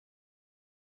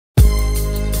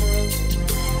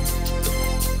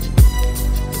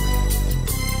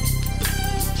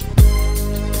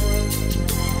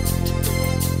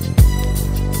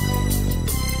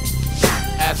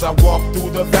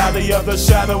through the valley of the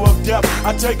shadow of death,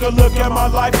 I take a look at my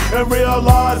life and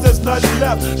realize there's nothing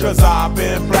left. Cause I've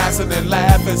been blasting and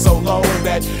laughing so long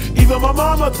that even my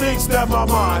mama thinks that my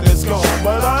mind is gone.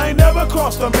 But I ain't never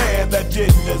crossed a man that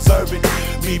didn't deserve it.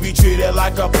 Me be treated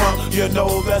like a punk, you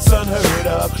know that's unheard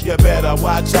of. You better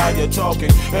watch how you're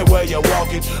talking and where you're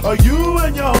walking, or you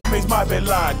and your homies might be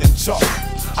lying in chalk.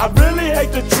 I really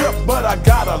hate the trip, but I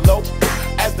gotta low.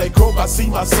 As they croak, I see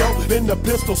myself in the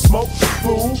pistol smoke.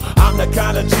 Fool, I'm the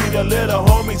kind of G the little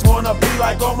homies wanna be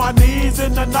like, on my knees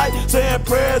in the night, saying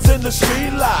prayers in the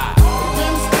street light.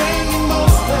 Been spending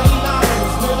most their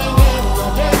lives living in the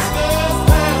gangster's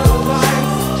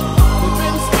paradise. We've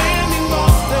been spending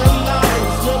most their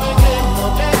lives living in the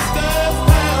gangster's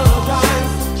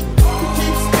paradise. We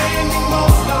keep spending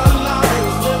most our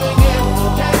lives living in the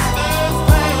gangster's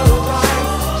paradise.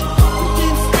 We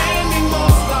keep spending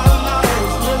most our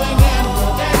lives living in the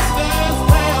gangster's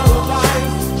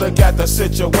paradise. Look at the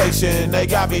situation they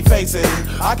got me facing.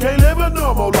 I can't live a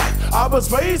normal life. I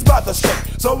was raised by the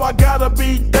state, so I gotta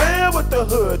be down with the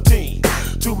hood team.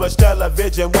 Too much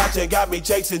television watching got me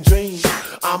chasing dreams.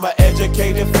 I'm an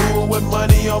educated fool with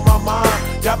money on my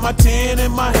mind. Got my tin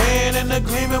in my hand and a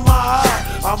gleam in my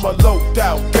eye. I'm a loped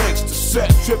out gangster, set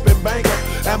tripping banker,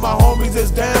 and my homies is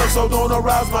down, so don't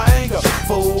arouse my anger.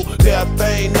 Fool, death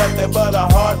ain't nothing but a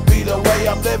heartbeat away.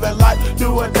 I'm living life,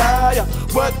 do or die.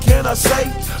 What can I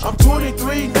say? I'm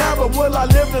 23 now, but will I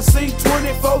live to see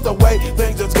 24? The way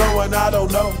things is going, I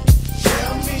don't know.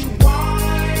 Tell me